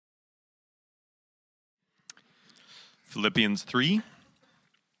Philippians 3,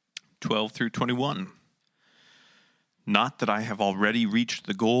 12 through 21. Not that I have already reached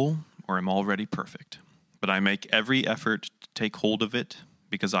the goal or am already perfect, but I make every effort to take hold of it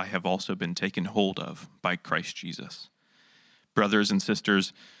because I have also been taken hold of by Christ Jesus. Brothers and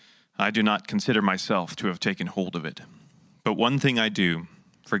sisters, I do not consider myself to have taken hold of it. But one thing I do,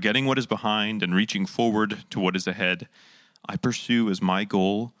 forgetting what is behind and reaching forward to what is ahead, I pursue as my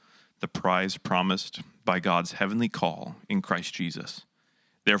goal the prize promised by God's heavenly call in Christ Jesus.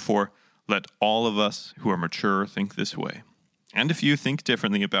 Therefore, let all of us who are mature think this way. And if you think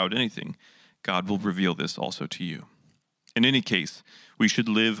differently about anything, God will reveal this also to you. In any case, we should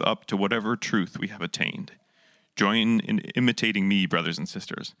live up to whatever truth we have attained. Join in imitating me, brothers and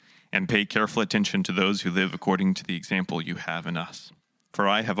sisters, and pay careful attention to those who live according to the example you have in us. For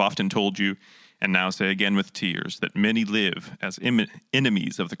I have often told you, and now say again with tears, that many live as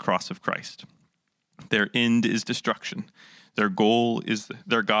enemies of the cross of Christ. Their end is destruction. Their God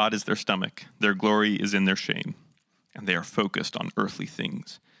is their stomach. Their glory is in their shame. And they are focused on earthly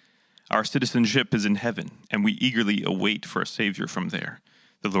things. Our citizenship is in heaven, and we eagerly await for a Savior from there,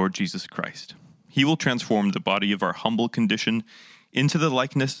 the Lord Jesus Christ. He will transform the body of our humble condition into the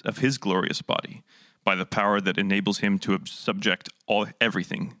likeness of his glorious body by the power that enables him to subject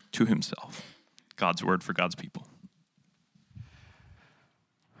everything to himself. God's word for God's people.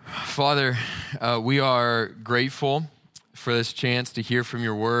 Father, we are grateful for this chance to hear from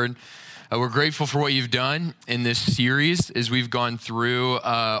your word. We're grateful for what you've done in this series as we've gone through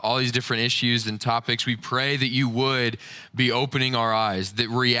all these different issues and topics. We pray that you would be opening our eyes, that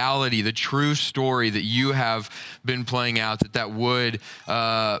reality, the true story that you have been playing out, that would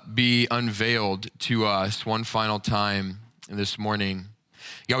be unveiled to us one final time this morning.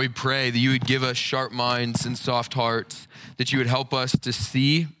 God, we pray that you would give us sharp minds and soft hearts, that you would help us to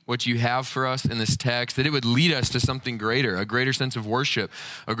see what you have for us in this text, that it would lead us to something greater, a greater sense of worship,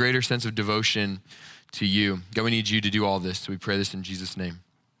 a greater sense of devotion to you. God, we need you to do all this, so we pray this in Jesus' name.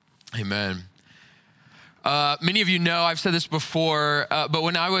 Amen. Many of you know, I've said this before, but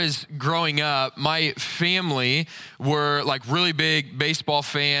when I was growing up, my family were like really big baseball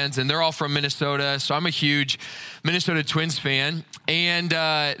fans, and they're all from Minnesota, so I'm a huge Minnesota Twins fan. And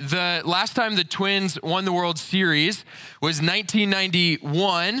the last time the Twins won the World Series was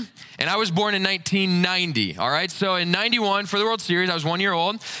 1991, and I was born in 1990, all right? So in 91, for the World Series, I was 1 year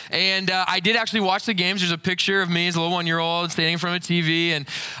old, and I did actually watch the games. There's a picture of me as a little 1 year old standing in front of a TV, and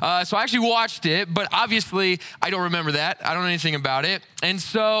so I actually watched it, but obviously I don't remember that. I don't know anything about it. And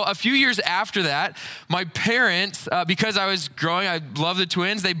so a few years after that, my parents, because I was growing, I love the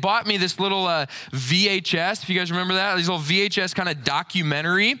Twins, they bought me this little VHS, if you guys remember that, this little VHS kind of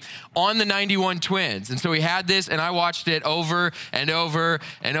documentary on the 91 Twins. And so we had this, and I watched it over and over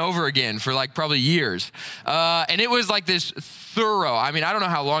and over again for like probably years. And it was like this thorough, I mean, I don't know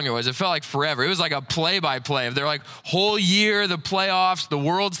how long it was. It felt like forever. It was like a play-by-play of their like whole year, the playoffs, the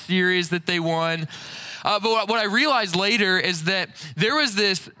World Series that they won. But what I realized later is that there was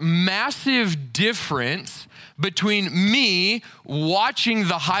this massive difference between me watching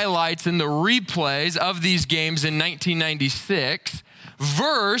the highlights and the replays of these games in 1996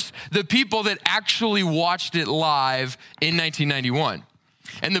 versus the people that actually watched it live in 1991.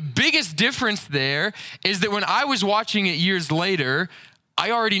 And the biggest difference there is that when I was watching it years later, I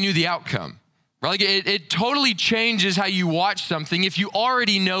already knew the outcome. Right? Like it totally changes how you watch something if you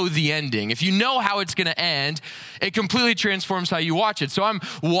already know the ending. If you know how it's going to end, it completely transforms how you watch it. So I'm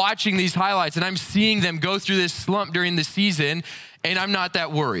watching these highlights and I'm seeing them go through this slump during the season, and I'm not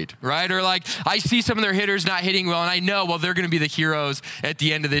that worried, right? Or like I see some of their hitters not hitting well, and I know, well, they're going to be the heroes at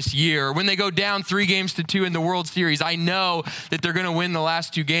the end of this year. When they go down 3-2 in the World Series, I know that they're going to win the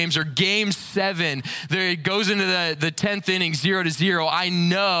last 2 games. Or Game 7, it goes into the 10th inning, 0-0. I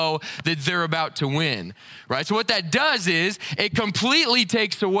know that they're about to win, right? So what that does is it completely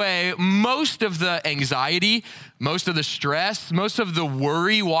takes away most of the anxiety, most of the stress, most of the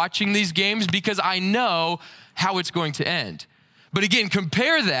worry watching these games, because I know how it's going to end. But again,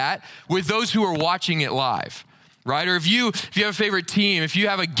 compare that with those who are watching it live, right? Or if you have a favorite team, if you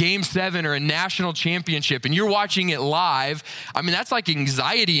have a Game 7 or a national championship and you're watching it live, I mean, that's like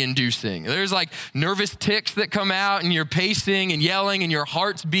anxiety inducing. There's like nervous tics that come out, and you're pacing and yelling and your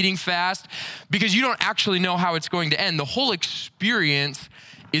heart's beating fast because you don't actually know how it's going to end. The whole experience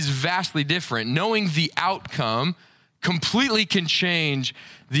is vastly different. Knowing the outcome completely can change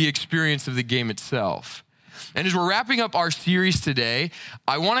the experience of the game itself. And as we're wrapping up our series today,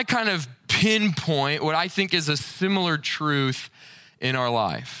 I want to kind of pinpoint what I think is a similar truth in our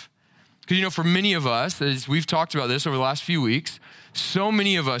life. Because, you know, for many of us, as we've talked about this over the last few weeks, so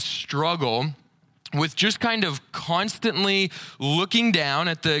many of us struggle with just kind of constantly looking down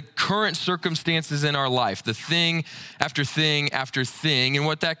at the current circumstances in our life, the thing after thing after thing. And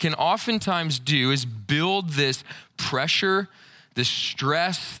what that can oftentimes do is build this pressure, this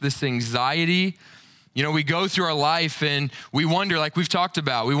stress, this anxiety. You know, we go through our life and we wonder, like we've talked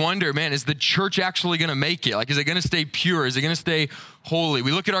about, we wonder, man, is the church actually going to make it? Like, is it going to stay pure? Is it going to stay holy?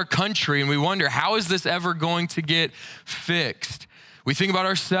 We look at our country and we wonder, how is this ever going to get fixed? We think about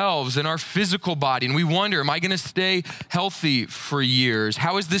ourselves and our physical body, and we wonder, am I going to stay healthy for years?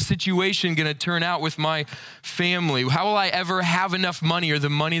 How is this situation going to turn out with my family? How will I ever have enough money or the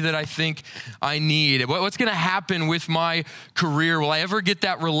money that I think I need? What's going to happen with my career? Will I ever get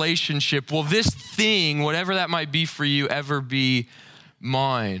that relationship? Will this thing, whatever that might be for you, ever be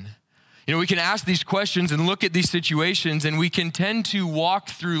mine? You know, we can ask these questions and look at these situations, and we can tend to walk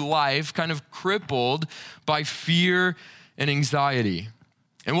through life kind of crippled by fear and anxiety.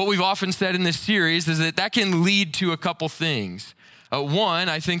 And what we've often said in this series is that can lead to a couple things. One,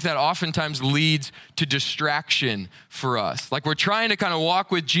 I think that oftentimes leads to distraction for us. Like we're trying to kind of walk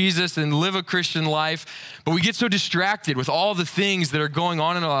with Jesus and live a Christian life, but we get so distracted with all the things that are going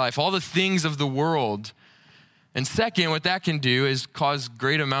on in our life, all the things of the world. And second, what that can do is cause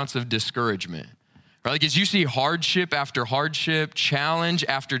great amounts of discouragement. Right? Like as you see hardship after hardship, challenge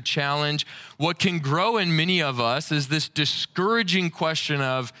after challenge, what can grow in many of us is this discouraging question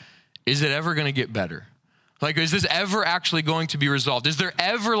of, is it ever going to get better? Like, is this ever actually going to be resolved? Is there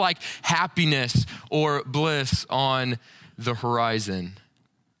ever like happiness or bliss on the horizon?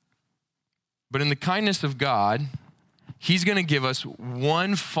 But in the kindness of God, he's going to give us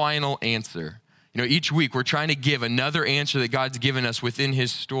one final answer. You know, each week we're trying to give another answer that God's given us within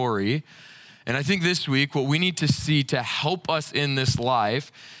his story. And I think this week, what we need to see to help us in this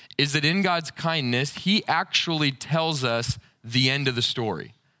life is that in God's kindness, he actually tells us the end of the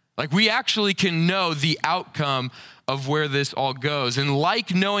story. Like we actually can know the outcome of where this all goes. And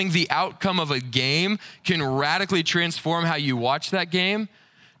like knowing the outcome of a game can radically transform how you watch that game,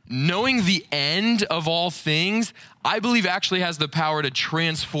 knowing the end of all things, I believe actually has the power to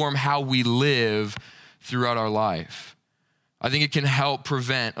transform how we live throughout our life. I think it can help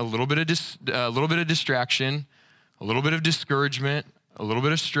prevent a little bit of distraction, a little bit of discouragement, a little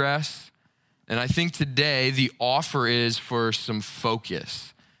bit of stress. And I think today the offer is for some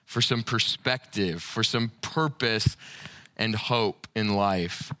focus, for some perspective, for some purpose and hope in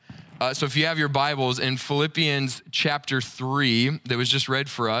life. So if you have your Bibles in Philippians chapter 3 that was just read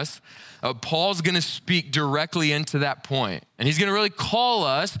for us, Paul's going to speak directly into that point. And he's going to really call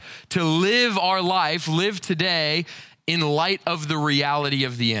us to live our life, live today in light of the reality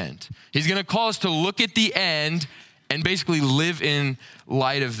of the end. He's going to call us to look at the end and basically live in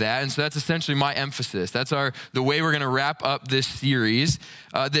light of that. And so that's essentially my emphasis. That's the way we're going to wrap up this series,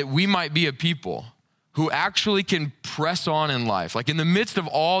 that we might be a people who actually can press on in life. Like in the midst of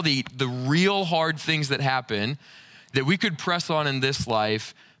all the real hard things that happen, that we could press on in this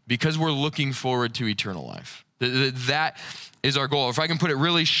life because we're looking forward to eternal life. That is our goal. If I can put it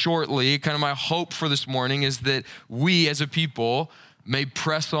really shortly, kind of my hope for this morning is that we as a people may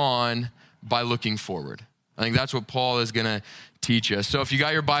press on by looking forward. I think that's what Paul is going to teach us. So if you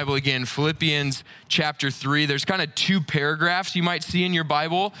got your Bible again, Philippians chapter 3, there's kind of two paragraphs you might see in your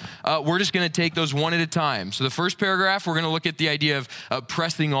Bible. We're just going to take those one at a time. So the first paragraph, we're going to look at the idea of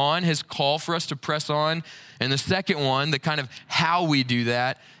pressing on, his call for us to press on. And the second one, the kind of how we do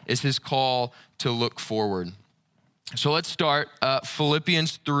that, is his call to look forward. So let's start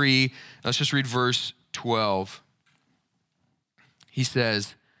Philippians 3. Let's just read verse 12. He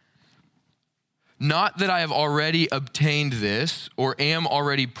says, "Not that I have already obtained this or am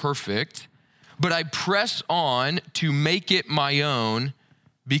already perfect, but I press on to make it my own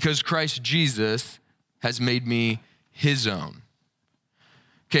because Christ Jesus has made me his own."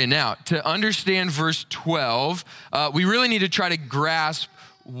 Okay, now to understand verse 12, we really need to try to grasp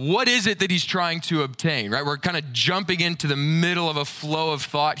what is it that he's trying to obtain, right? We're kind of jumping into the middle of a flow of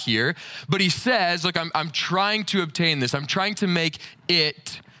thought here. But he says, look, I'm trying to obtain this. I'm trying to make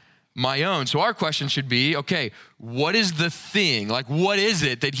it my own. So our question should be, okay, what is the thing? Like, what is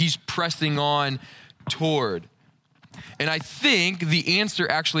it that he's pressing on toward? And I think the answer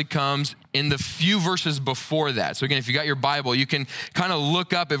actually comes in the few verses before that. So again, if you got your Bible, you can kind of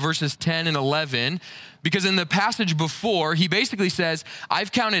look up at verses 10 and 11, because in the passage before, he basically says,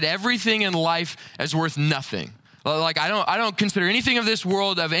 I've counted everything in life as worth nothing. Like, I don't consider anything of this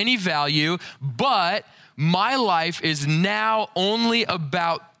world of any value, but my life is now only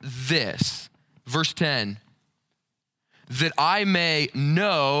about this. Verse 10, that I may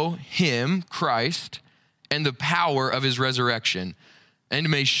know him, Christ, and the power of his resurrection, and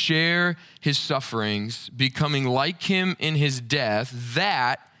may share his sufferings, becoming like him in his death,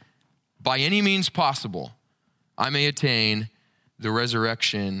 that by any means possible, I may attain the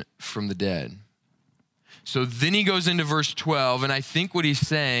resurrection from the dead. So then he goes into verse 12, and I think what he's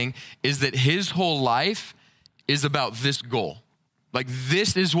saying is that his whole life is about this goal. Like,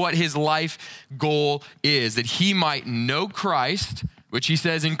 this is what his life goal is, that he might know Christ, which he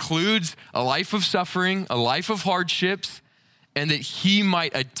says includes a life of suffering, a life of hardships, and that he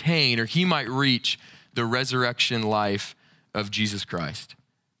might attain, or he might reach, the resurrection life of Jesus Christ.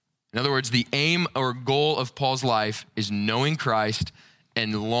 In other words, the aim or goal of Paul's life is knowing Christ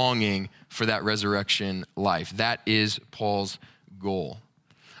and longing for that resurrection life. That is Paul's goal.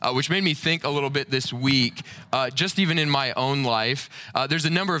 Which made me think a little bit this week, just even in my own life. There's a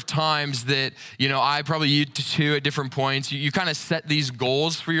number of times that, I probably you too at different points, you kind of set these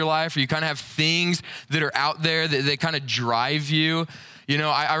goals for your life, or you kind of have things that are out there that kind of drive you.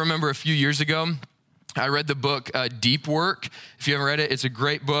 I remember a few years ago, I read the book Deep Work. If you haven't read it, it's a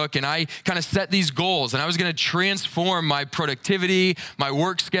great book. And I kind of set these goals, and I was going to transform my productivity, my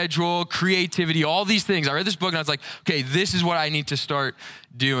work schedule, creativity, all these things. I read this book and I was like, okay, this is what I need to start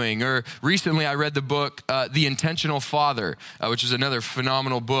doing. Or recently I read the book The Intentional Father, which is another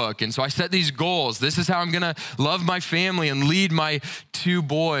phenomenal book. And so I set these goals. This is how I'm going to love my family and lead my 2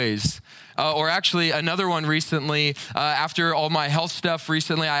 boys. Or actually another one recently, after all my health stuff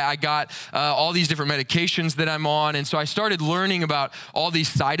recently, I got all these different medications that I'm on. And so I started learning about all these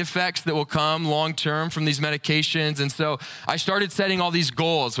side effects that will come long-term from these medications. And so I started setting all these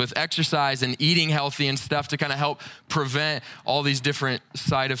goals with exercise and eating healthy and stuff to kind of help prevent all these different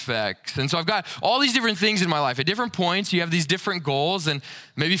side effects. And so I've got all these different things in my life. At different points, you have these different goals. And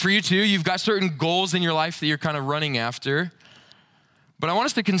maybe for you too, you've got certain goals in your life that you're kind of running after. But I want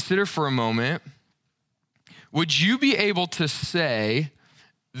us to consider for a moment, would you be able to say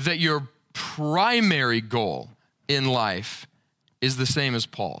that your primary goal in life is the same as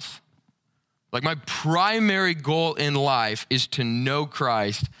Paul's? Like, my primary goal in life is to know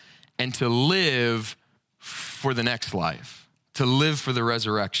Christ and to live for the next life, to live for the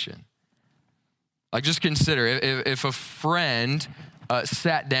resurrection. Like, just consider, if a friend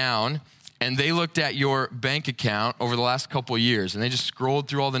sat down and they looked at your bank account over the last couple of years and they just scrolled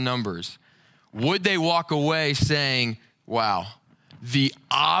through all the numbers, would they walk away saying, wow, the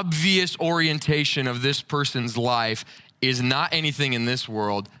obvious orientation of this person's life is not anything in this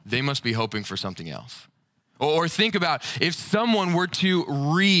world, they must be hoping for something else? Or think about if someone were to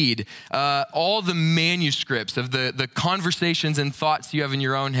read all the manuscripts of the conversations and thoughts you have in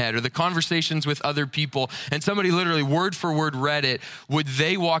your own head, or the conversations with other people, and somebody literally word for word read it, would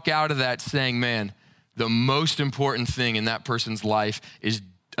they walk out of that saying, man, the most important thing in that person's life is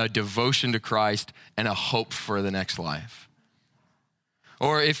a devotion to Christ and a hope for the next life?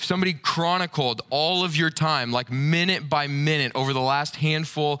 Or if somebody chronicled all of your time, like minute by minute over the last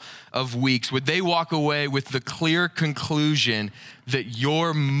handful of weeks, would they walk away with the clear conclusion that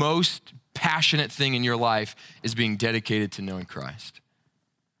your most passionate thing in your life is being dedicated to knowing Christ?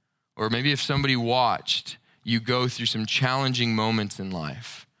 Or maybe if somebody watched you go through some challenging moments in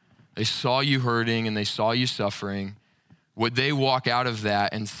life, they saw you hurting and they saw you suffering, would they walk out of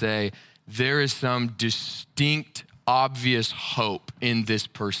that and say, there is some distinct obvious hope in this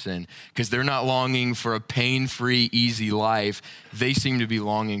person, because they're not longing for a pain-free, easy life. They seem to be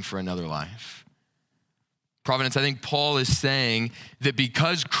longing for another life. Providence, I think Paul is saying that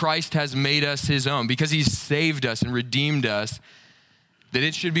because Christ has made us his own, because he's saved us and redeemed us, that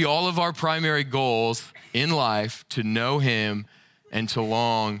it should be all of our primary goals in life to know him and to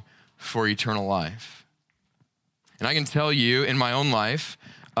long for eternal life. And I can tell you in my own life,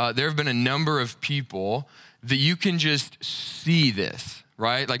 there have been a number of people that you can just see this,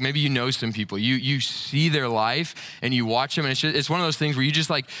 right? Like maybe you know some people, you see their life and you watch them, and it's one of those things where you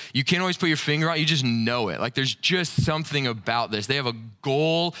just like, you can't always put your finger on it, you just know it. Like there's just something about this. They have a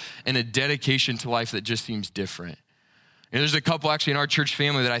goal and a dedication to life that just seems different. And there's a couple actually in our church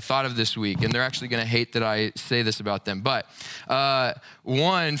family that I thought of this week, and they're actually gonna hate that I say this about them. But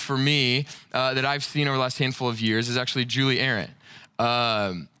one for me that I've seen over the last handful of years is actually Julie Arendt.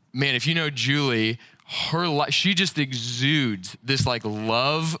 Man, if you know Julie, her life, she just exudes this like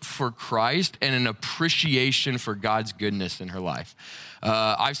love for Christ and an appreciation for God's goodness in her life.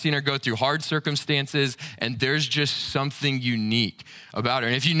 I've seen her go through hard circumstances, and there's just something unique about her.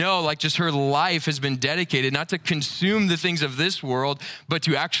 And if you know, like just her life has been dedicated not to consume the things of this world, but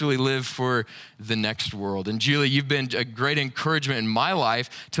to actually live for the next world. And Julie, you've been a great encouragement in my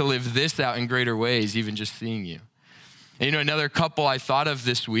life to live this out in greater ways, even just seeing you. And, another couple I thought of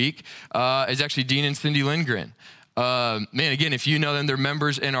this week is actually Dean and Cindy Lindgren. Man, again, if you know them, they're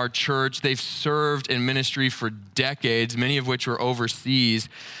members in our church. They've served in ministry for decades, many of which were overseas.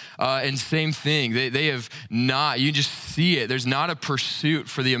 And same thing, they have not, you just see it. There's not a pursuit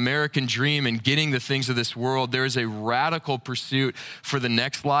for the American dream and getting the things of this world. There is a radical pursuit for the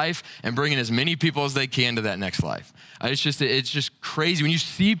next life and bringing as many people as they can to that next life. It's just crazy. When you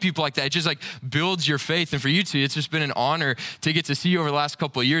see people like that, it just like builds your faith. And for you two, it's just been an honor to get to see you over the last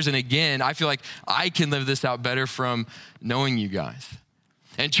couple of years. And again, I feel like I can live this out better from knowing you guys.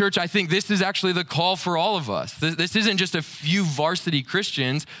 And church, I think this is actually the call for all of us. This isn't just a few varsity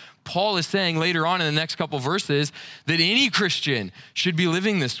Christians. Paul is saying later on in the next couple verses that any Christian should be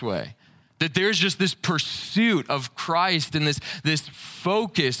living this way. That there's just this pursuit of Christ and this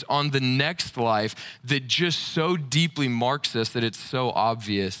focus on the next life that just so deeply marks us that it's so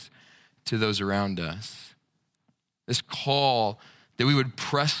obvious to those around us. This call that we would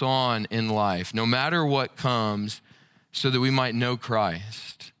press on in life, no matter what comes, so that we might know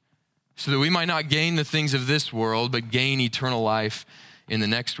Christ, so that we might not gain the things of this world, but gain eternal life in the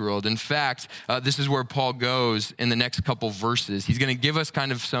next world. In fact, this is where Paul goes in the next couple verses. He's going to give us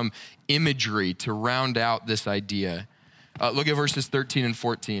kind of some imagery to round out this idea. Look at verses 13 and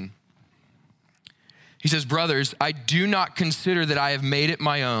 14. He says, "Brothers, I do not consider that I have made it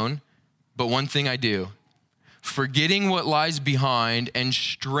my own, but one thing I do, forgetting what lies behind and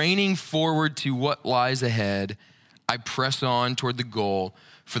straining forward to what lies ahead, I press on toward the goal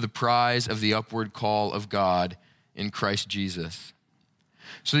for the prize of the upward call of God in Christ Jesus."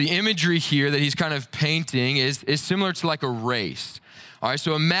 So the imagery here that he's kind of painting is similar to like a race. All right,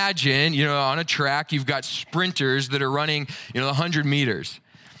 so imagine, on a track, you've got sprinters that are running, 100 meters.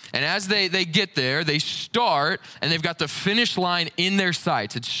 And as they get there, they start, and they've got the finish line in their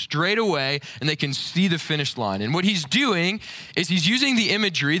sights. It's straight away, and they can see the finish line. And what he's doing is he's using the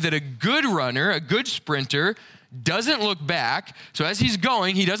imagery that a good runner, a good sprinter, doesn't look back. So as he's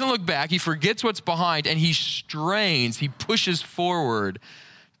going, he doesn't look back. He forgets what's behind, and he strains. He pushes forward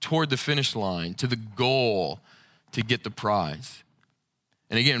toward the finish line, to the goal, to get the prize.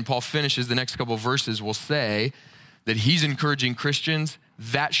 And again, Paul finishes the next couple of verses, will say that he's encouraging Christians,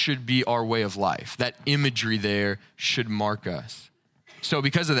 that should be our way of life. That imagery there should mark us. So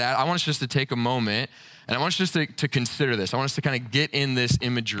because of that, I want us just to take a moment, and I want us just to consider this. I want us to kind of get in this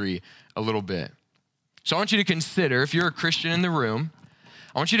imagery a little bit. So I want you to consider, if you're a Christian in the room,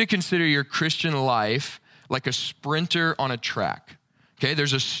 I want you to consider your Christian life like a sprinter on a track. Okay,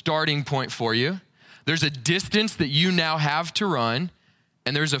 there's a starting point for you. There's a distance that you now have to run,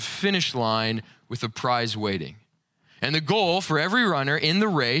 and there's a finish line with a prize waiting. And the goal for every runner in the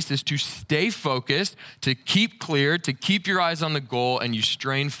race is to stay focused, to keep clear, to keep your eyes on the goal, and you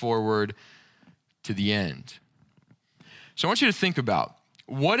strain forward to the end. So I want you to think about,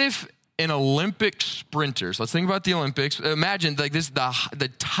 what if an Olympic sprinters, let's think about the Olympics, imagine like this, the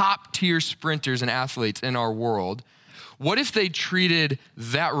top tier sprinters and athletes in our world. What if they treated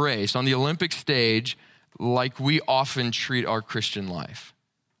that race on the Olympic stage like we often treat our Christian life?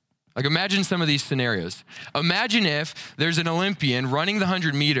 Like imagine some of these scenarios. Imagine if there's an Olympian running the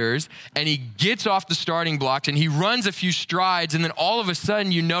 100 meters and he gets off the starting blocks and he runs a few strides, and then all of a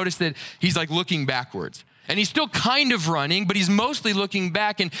sudden you notice that he's like looking backwards. And he's still kind of running, but he's mostly looking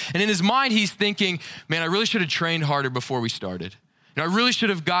back. And in his mind, he's thinking, man, I really should have trained harder before we started. I really should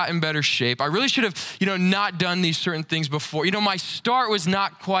have gotten better shape. I really should have, not done these certain things before. My start was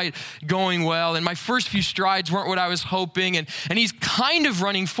not quite going well, and my first few strides weren't what I was hoping. And he's kind of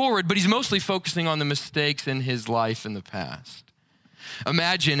running forward, but he's mostly focusing on the mistakes in his life in the past.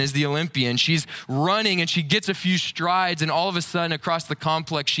 Imagine as the Olympian, she's running and she gets a few strides, and all of a sudden across the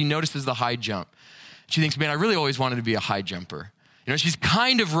complex, she notices the high jump. She thinks, man, I really always wanted to be a high jumper. She's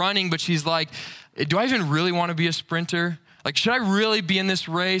kind of running, but she's like, do I even really want to be a sprinter? Like, should I really be in this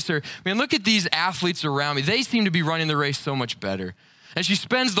race? Or, man, look at these athletes around me. They seem to be running the race so much better. And she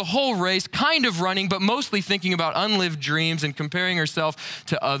spends the whole race kind of running, but mostly thinking about unlived dreams and comparing herself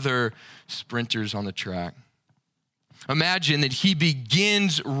to other sprinters on the track. Imagine that he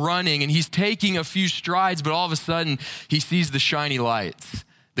begins running and he's taking a few strides, but all of a sudden he sees the shiny lights,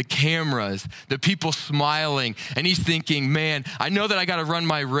 the cameras, the people smiling, and he's thinking, man, I know that I got to run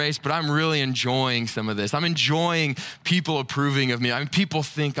my race, but I'm really enjoying some of this. I'm enjoying people approving of me. People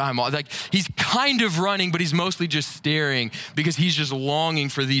think I'm like, he's kind of running, but he's mostly just staring because he's just longing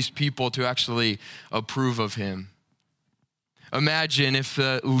for these people to actually approve of him. Imagine if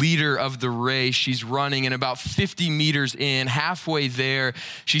the leader of the race, she's running, and about 50 meters in, halfway there,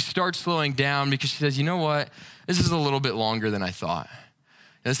 she starts slowing down because she says, you know what? This is a little bit longer than I thought.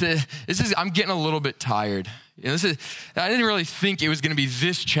 I'm getting a little bit tired. I didn't really think it was going to be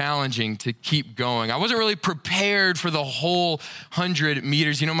this challenging to keep going. I wasn't really prepared for the whole 100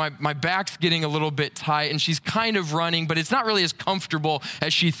 meters. My back's getting a little bit tight, and she's kind of running, but it's not really as comfortable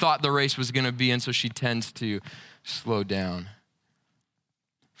as she thought the race was going to be, and so she tends to slow down.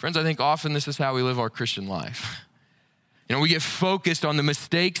 Friends, I think often this is how we live our Christian life. We get focused on the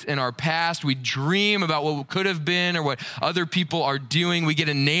mistakes in our past. We dream about what could have been or what other people are doing. We get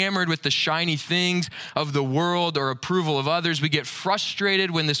enamored with the shiny things of the world or approval of others. We get frustrated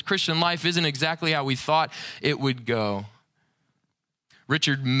when this Christian life isn't exactly how we thought it would go.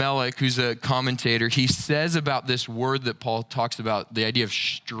 Richard Mellick, who's a commentator, he says about this word that Paul talks about, the idea of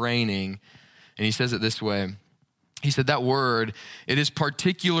straining, and he says it this way. He said that word, it is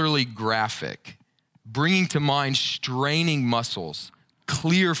particularly graphic, bringing to mind straining muscles,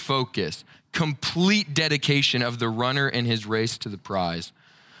 clear focus, complete dedication of the runner in his race to the prize.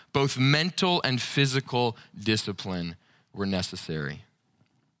 Both mental and physical discipline were necessary.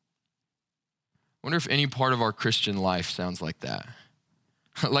 I wonder if any part of our Christian life sounds like that.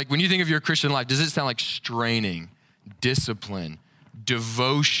 Like when you think of your Christian life, does it sound like straining, discipline,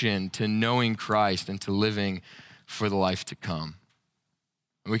 devotion to knowing Christ and to living for the life to come?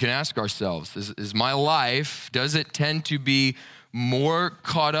 And we can ask ourselves, is my life, does it tend to be more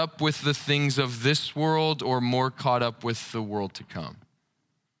caught up with the things of this world or more caught up with the world to come?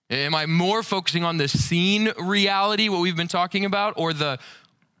 Am I more focusing on the seen reality, what we've been talking about, or the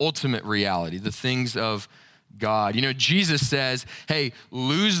ultimate reality, the things of God? Jesus says, hey,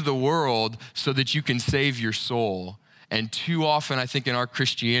 lose the world so that you can save your soul. And too often, I think in our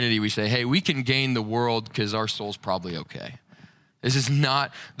Christianity, we say, hey, we can gain the world because our soul's probably okay. This is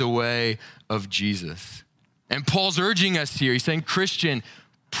not the way of Jesus. And Paul's urging us here. He's saying, Christian,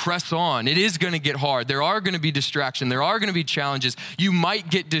 press on. It is going to get hard. There are going to be distractions. There are going to be challenges. You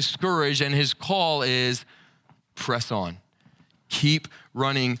might get discouraged, and his call is press on. Keep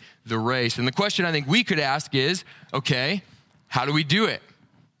running the race. And the question I think we could ask is, okay, how do we do it?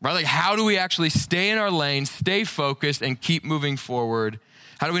 Right? Like, how do we actually stay in our lane, stay focused, and keep moving forward?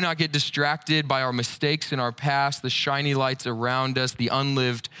 How do we not get distracted by our mistakes in our past, the shiny lights around us, the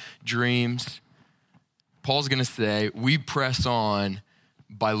unlived dreams? Paul's going to say, we press on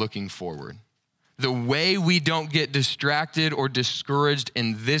by looking forward. The way we don't get distracted or discouraged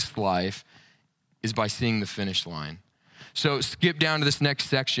in this life is by seeing the finish line. So skip down to this next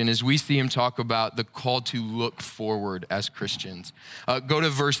section as we see him talk about the call to look forward as Christians. Go to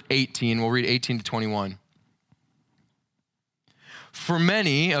verse 18. We'll read 18 to 21. For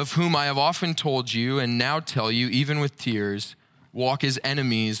many of whom I have often told you and now tell you, even with tears, walk as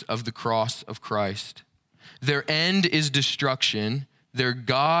enemies of the cross of Christ. Their end is destruction, their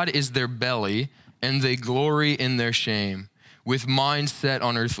God is their belly, and they glory in their shame, with minds set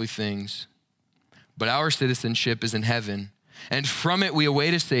on earthly things. But our citizenship is in heaven, and from it we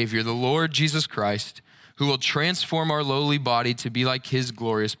await a Savior, the Lord Jesus Christ, who will transform our lowly body to be like his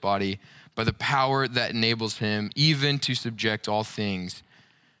glorious body, by the power that enables him even to subject all things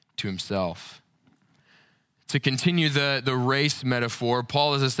to himself. To continue the race metaphor,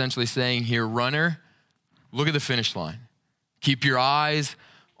 Paul is essentially saying here, runner, look at the finish line. Keep your eyes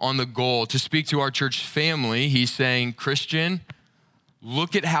on the goal. To speak to our church family, he's saying, Christian,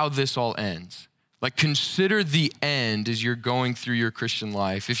 look at how this all ends. Like, consider the end as you're going through your Christian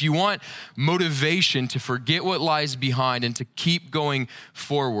life. If you want motivation to forget what lies behind and to keep going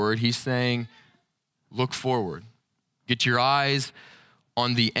forward, he's saying, look forward. Get your eyes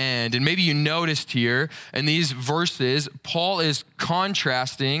on the end. And maybe you noticed here in these verses, Paul is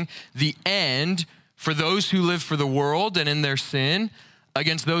contrasting the end for those who live for the world and in their sin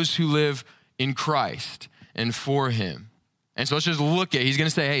against those who live in Christ and for him. And so let's just look at, he's going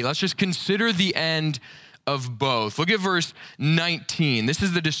to say, hey, let's just consider the end of both. Look at verse 19. This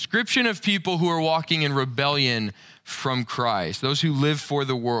is the description of people who are walking in rebellion from Christ, those who live for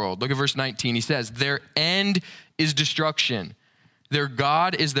the world. Look at verse 19. He says, their end is destruction. Their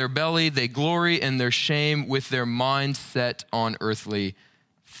God is their belly. They glory in their shame with their minds set on earthly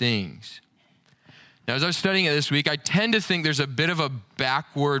things. Now, as I was studying it this week, I tend to think there's a bit of a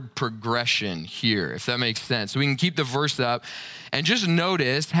backward progression here, if that makes sense. So we can keep the verse up and just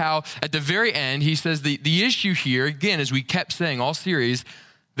notice how at the very end, he says the issue here, again, as we kept saying all series,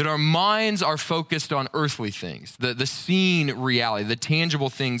 that our minds are focused on earthly things, the seen reality, the tangible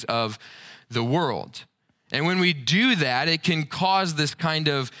things of the world. And when we do that, it can cause this kind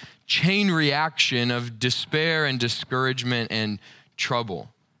of chain reaction of despair and discouragement and trouble.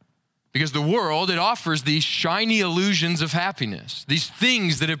 Because the world, it offers these shiny illusions of happiness, these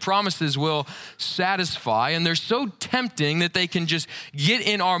things that it promises will satisfy, and they're so tempting that they can just get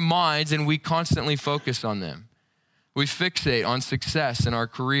in our minds and we constantly focus on them. We fixate on success in our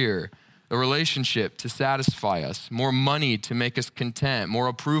career, a relationship to satisfy us, more money to make us content, more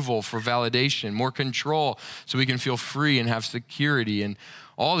approval for validation, more control so we can feel free and have security, and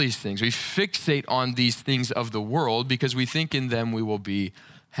all these things. We fixate on these things of the world because we think in them we will be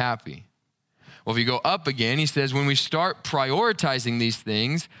happy. Well, if you go up again, he says, when we start prioritizing these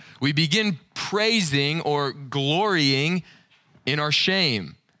things, we begin praising or glorying in our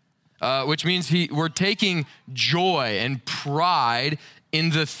shame, which means we're taking joy and pride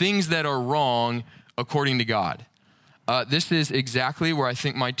in the things that are wrong according to God. This is exactly where I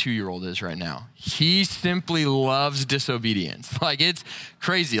think my 2-year-old is right now. He simply loves disobedience. Like, it's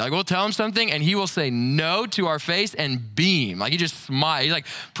crazy. Like, we'll tell him something and he will say no to our face and beam. Like, he just smiles. He's like,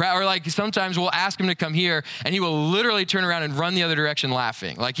 or like sometimes we'll ask him to come here and he will literally turn around and run the other direction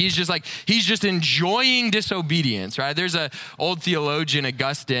laughing. Like, he's just enjoying disobedience, right? There's an old theologian,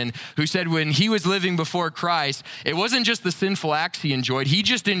 Augustine, who said when he was living before Christ, it wasn't just the sinful acts he enjoyed, he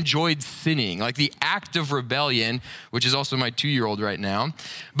just enjoyed sinning, like the act of rebellion, which is also my 2-year-old right now.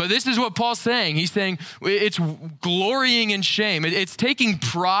 But this is what Paul's saying. He's saying it's glorying in shame. It's taking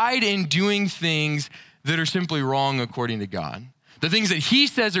pride in doing things that are simply wrong according to God. The things that he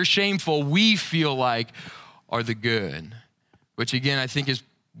says are shameful, we feel like are the good, which again, I think is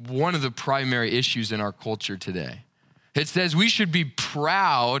one of the primary issues in our culture today. It says we should be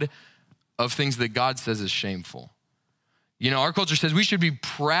proud of things that God says is shameful. You know, our culture says we should be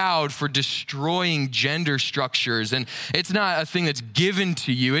proud for destroying gender structures. And it's not a thing that's given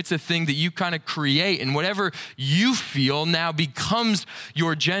to you. It's a thing that you kind of create. And whatever you feel now becomes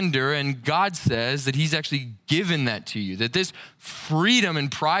your gender. And God says that he's actually given that to you. That this freedom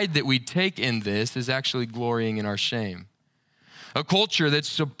and pride that we take in this is actually glorying in our shame. A culture that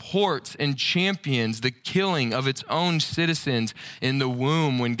supports and champions the killing of its own citizens in the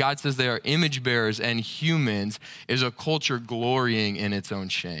womb when God says they are image bearers and humans is a culture glorying in its own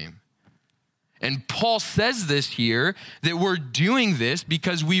shame. And Paul says this here, that we're doing this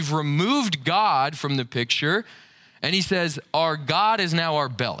because we've removed God from the picture. And he says, our God is now our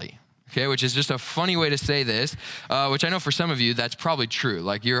belly. Okay, which is just a funny way to say this, which I know for some of you, that's probably true.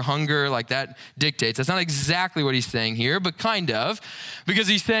 Like your hunger, like that dictates. That's not exactly what he's saying here, but kind of, because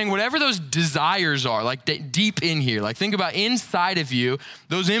he's saying whatever those desires are, like deep in here, like think about inside of you,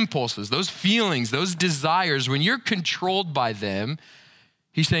 those impulses, those feelings, those desires, when you're controlled by them,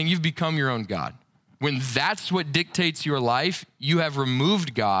 he's saying you've become your own God. When that's what dictates your life, you have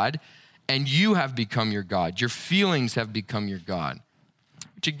removed God and you have become your God. Your feelings have become your God.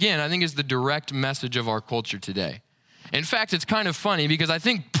 Which again, I think is the direct message of our culture today. In fact, it's kind of funny because I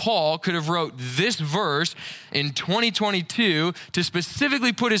think Paul could have wrote this verse in 2022 to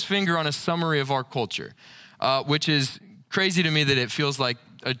specifically put his finger on a summary of our culture, which is crazy to me that it feels like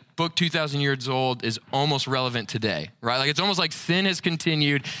a book 2,000 years old is almost relevant today, right? Like it's almost like sin has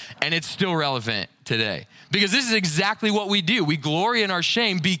continued and it's still relevant today. Because this is exactly what we do. We glory in our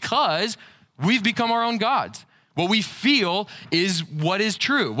shame because we've become our own gods. What we feel is what is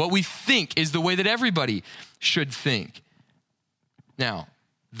true. What we think is the way that everybody should think. Now,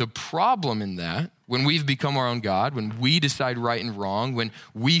 the problem in that, when we've become our own God, when we decide right and wrong, when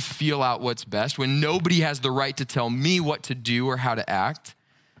we feel out what's best, when nobody has the right to tell me what to do or how to act,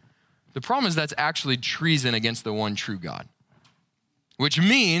 the problem is that's actually treason against the one true God. Which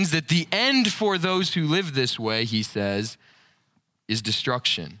means that the end for those who live this way, he says, is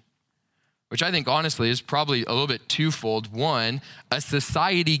destruction. Which I think honestly is probably a little bit twofold. One, a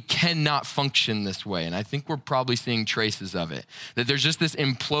society cannot function this way. And I think we're probably seeing traces of it. That there's just this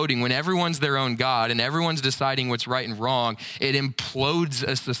imploding. When everyone's their own God and everyone's deciding what's right and wrong, it implodes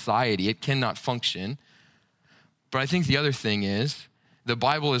a society. It cannot function. But I think the other thing is, the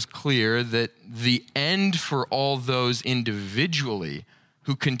Bible is clear that the end for all those individually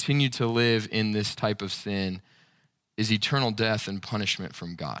who continue to live in this type of sin is eternal death and punishment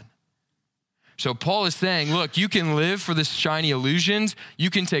from God. So Paul is saying, look, you can live for the shiny illusions.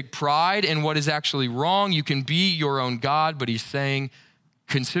 You can take pride in what is actually wrong. You can be your own God. But he's saying,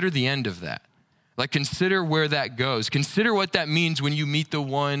 consider the end of that. Like, consider where that goes. Consider what that means when you meet the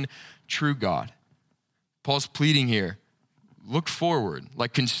one true God. Paul's pleading here. Look forward.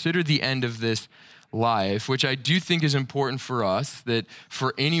 Like, consider the end of this life, which I do think is important for us, that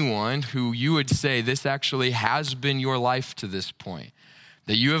for anyone who you would say this actually has been your life to this point,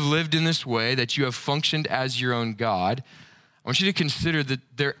 that you have lived in this way, that you have functioned as your own God, I want you to consider that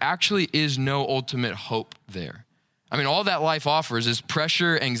there actually is no ultimate hope there. I mean, all that life offers is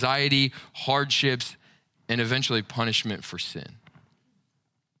pressure, anxiety, hardships, and eventually punishment for sin.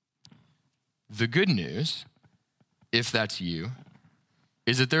 The good news, if that's you,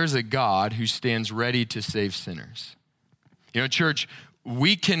 is that there's a God who stands ready to save sinners. You know, church,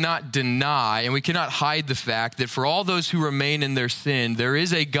 we cannot deny and we cannot hide the fact that for all those who remain in their sin, there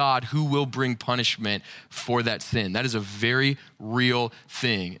is a God who will bring punishment for that sin. That is a very real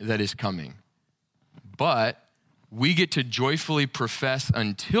thing that is coming. But we get to joyfully profess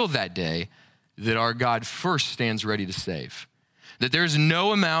until that day that our God first stands ready to save. That there's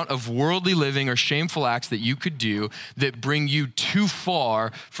no amount of worldly living or shameful acts that you could do that bring you too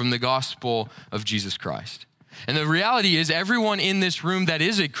far from the gospel of Jesus Christ. And the reality is everyone in this room that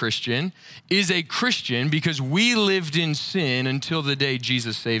is a Christian because we lived in sin until the day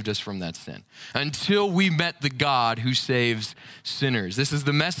Jesus saved us from that sin, until we met the God who saves sinners. This is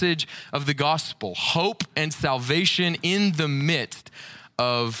the message of the gospel, hope and salvation in the midst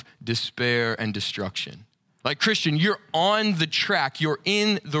of despair and destruction. Like, Christian, you're on the track, you're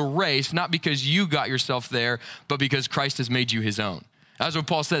in the race, not because you got yourself there, but because Christ has made you his own. That's what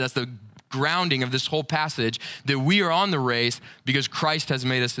Paul said. That's the grounding of this whole passage, that we are on the race because Christ has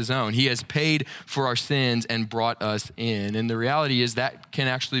made us his own. He has paid for our sins and brought us in. And the reality is that can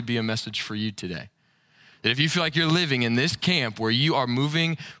actually be a message for you today. That if you feel like you're living in this camp where you are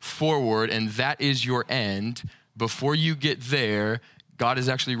moving forward and that is your end, before you get there, God is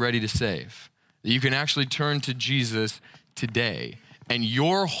actually ready to save. That you can actually turn to Jesus today and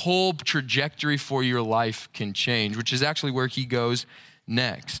your whole trajectory for your life can change, which is actually where he goes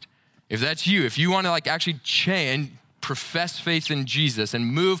next. If that's you, if you want to actually change, profess faith in Jesus and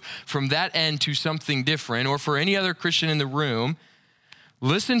move from that end to something different, or for any other Christian in the room,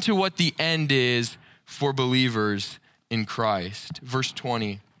 listen to what the end is for believers in Christ. Verse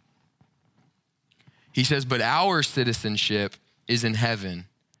 20. He says, "But our citizenship is in heaven,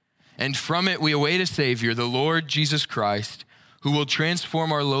 and from it we await a Savior, the Lord Jesus Christ, who will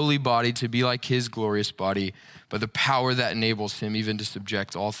transform our lowly body to be like his glorious body, by the power that enables him even to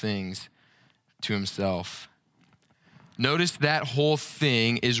subject all things to himself." Notice that whole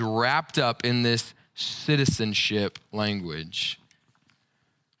thing is wrapped up in this citizenship language.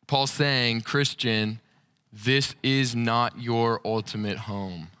 Paul's saying, Christian, this is not your ultimate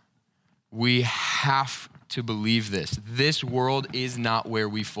home. We have to believe this. This world is not where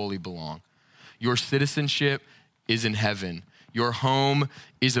we fully belong. Your citizenship is in heaven. Your home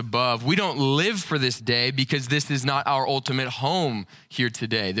is above. We don't live for this day because this is not our ultimate home here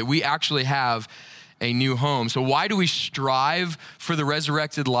today, that we actually have a new home. So why do we strive for the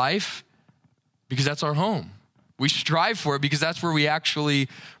resurrected life? Because that's our home. We strive for it because that's where we actually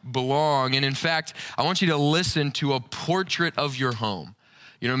belong. And in fact, I want you to listen to a portrait of your home.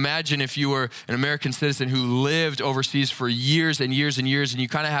 You know, imagine if you were an American citizen who lived overseas for years and years and years, and you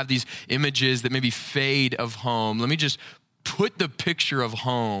kind of have these images that maybe fade of home. Let me just put the picture of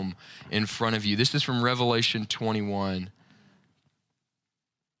home in front of you. This is from Revelation 21.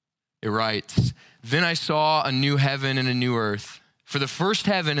 It writes, "Then I saw a new heaven and a new earth. For the first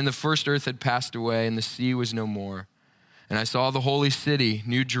heaven and the first earth had passed away, and the sea was no more. And I saw the holy city,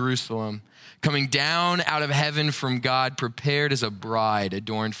 New Jerusalem, coming down out of heaven from God, prepared as a bride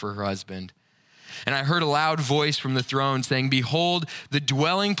adorned for her husband. And I heard a loud voice from the throne saying, 'Behold, the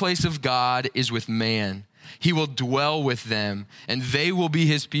dwelling place of God is with man. He will dwell with them, and they will be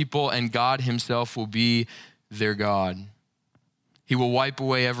his people, and God himself will be their God. He will wipe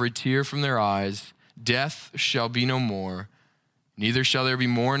away every tear from their eyes. Death shall be no more. Neither shall there be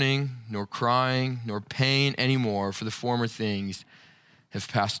mourning, nor crying, nor pain anymore, for the former things have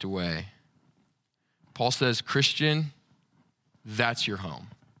passed away.'" Paul says, Christian, that's your home.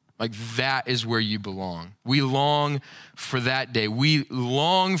 Like, that is where you belong. We long for that day. We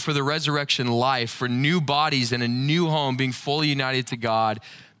long for the resurrection life, for new bodies and a new home, being fully united to God,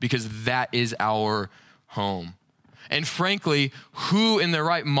 because that is our home. And frankly, who in their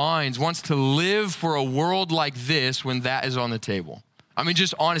right minds wants to live for a world like this when that is on the table? I mean,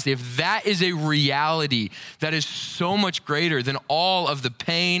 just honestly, if that is a reality that is so much greater than all of the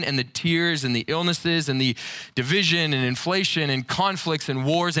pain and the tears and the illnesses and the division and inflation and conflicts and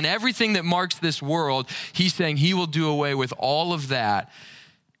wars and everything that marks this world, he's saying he will do away with all of that,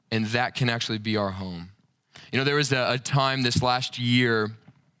 and that can actually be our home. You know, there was a time this last year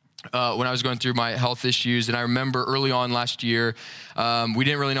when I was going through my health issues, and I remember early on last year, we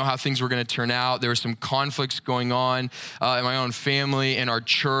didn't really know how things were going to turn out. There were some conflicts going on in my own family, in our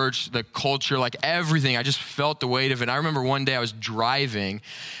church, the culture, like everything. I just felt the weight of it. And I remember one day I was driving,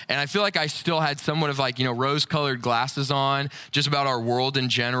 and I feel like I still had somewhat of rose-colored glasses on, just about our world in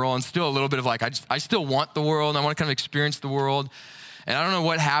general, and still a little bit of I still want the world, and I want to kind of experience the world. And I don't know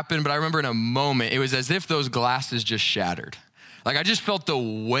what happened, but I remember in a moment, it was as if those glasses just shattered. Like I just felt the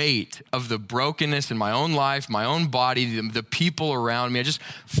weight of the brokenness in my own life, my own body, the people around me. I just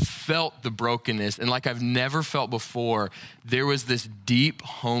felt the brokenness. And like I've never felt before, there was this deep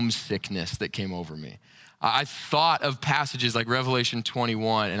homesickness that came over me. I thought of passages like Revelation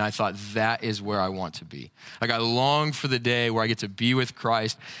 21, and I thought that is where I want to be. Like I long for the day where I get to be with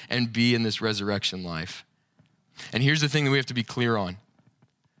Christ and be in this resurrection life. And here's the thing that we have to be clear on.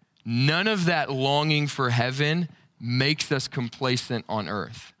 None of that longing for heaven makes us complacent on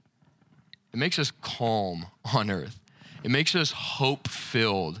earth. It makes us calm on earth. It makes us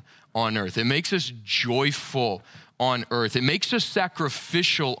hope-filled on earth. It makes us joyful on earth. It makes us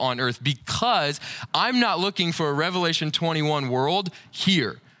sacrificial on earth because I'm not looking for a Revelation 21 world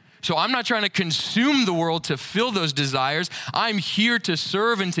here. So I'm not trying to consume the world to fill those desires. I'm here to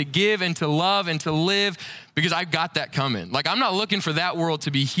serve and to give and to love and to live because I've got that coming. Like I'm not looking for that world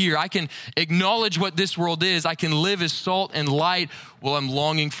to be here. I can acknowledge what this world is. I can live as salt and light while I'm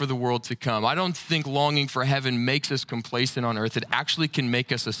longing for the world to come. I don't think longing for heaven makes us complacent on earth. It actually can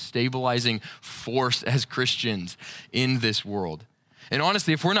make us a stabilizing force as Christians in this world. And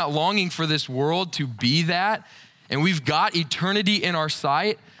honestly, if we're not longing for this world to be that, and we've got eternity in our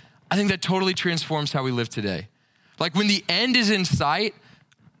sight, I think that totally transforms how we live today. Like when the end is in sight,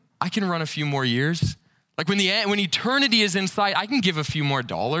 I can run a few more years. Like when eternity is in sight, I can give a few more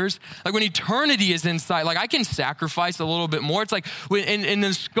dollars. Like when eternity is in sight, like I can sacrifice a little bit more. It's like in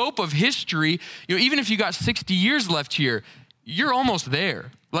the scope of history, even if you got 60 years left here, you're almost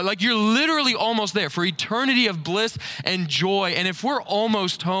there. Like you're literally almost there for eternity of bliss and joy. And if we're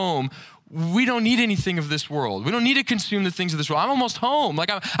almost home, we don't need anything of this world. We don't need to consume the things of this world. I'm almost home.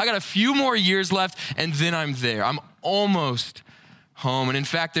 Like I got a few more years left and then I'm there. I'm almost home. And in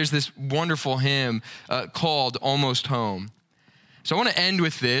fact, there's this wonderful hymn called Almost Home. So I want to end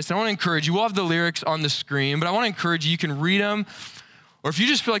with this. I want to encourage you. We'll have the lyrics on the screen, but I want to encourage you. You can read them. Or if you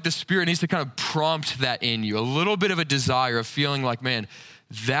just feel like the Spirit needs to kind of prompt that in you, a little bit of a desire of feeling like, man,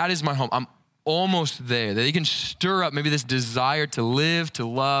 that is my home. I'm almost there, that you can stir up maybe this desire to live, to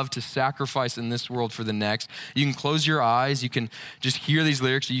love, to sacrifice in this world for the next. You can close your eyes. You can just hear these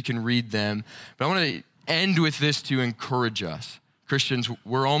lyrics or you can read them. But I want to end with this to encourage us. Christians,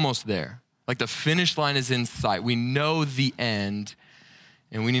 we're almost there. Like the finish line is in sight. We know the end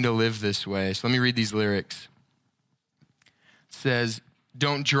and we need to live this way. So let me read these lyrics. It says,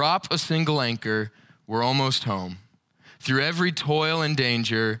 don't drop a single anchor. We're almost home. Through every toil and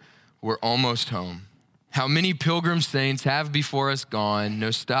danger, we're almost home. How many pilgrim saints have before us gone?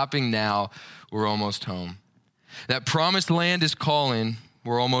 No stopping now, we're almost home. That promised land is calling,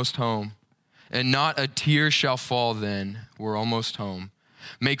 we're almost home. And not a tear shall fall then, we're almost home.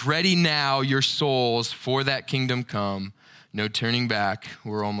 Make ready now your souls for that kingdom come. No turning back,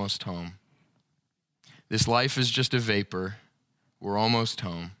 we're almost home. This life is just a vapor, we're almost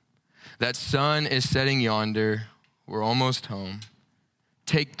home. That sun is setting yonder, we're almost home.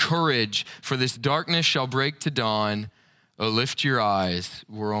 Take courage, for this darkness shall break to dawn. Oh, lift your eyes,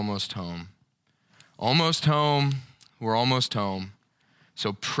 we're almost home. Almost home, we're almost home.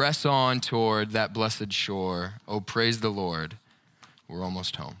 So press on toward that blessed shore. Oh, praise the Lord, we're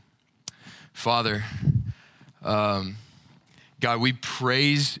almost home. Father, God, we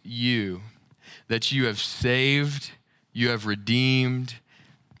praise you that you have saved, you have redeemed,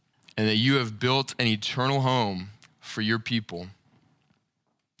 and that you have built an eternal home for your people.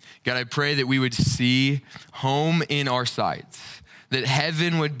 God, I pray that we would see home in our sights, that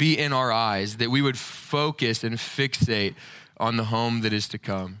heaven would be in our eyes, that we would focus and fixate on the home that is to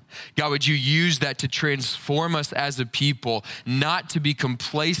come. God, would you use that to transform us as a people, not to be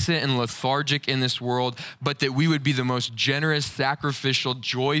complacent and lethargic in this world, but that we would be the most generous, sacrificial,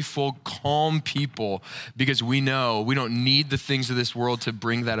 joyful, calm people because we know we don't need the things of this world to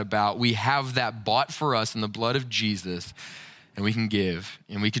bring that about. We have that bought for us in the blood of Jesus. And we can give,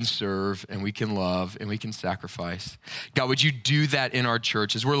 and we can serve, and we can love, and we can sacrifice. God, would you do that in our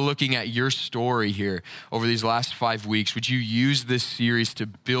church? As we're looking at your story here over these last 5 weeks, would you use this series to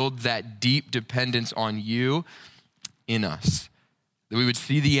build that deep dependence on you in us? That we would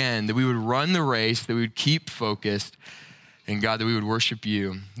see the end, that we would run the race, that we would keep focused, and God, that we would worship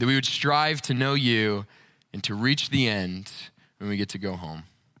you, that we would strive to know you and to reach the end when we get to go home.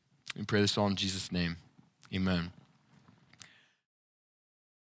 We pray this all in Jesus' name. Amen.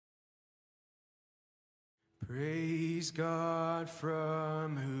 Praise God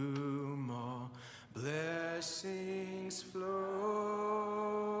from whom all blessings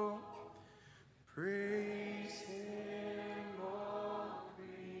flow. Praise him, all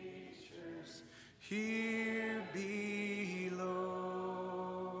creatures here below.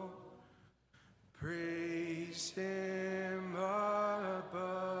 Praise him,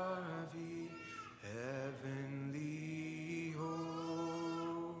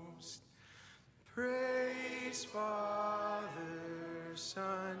 is far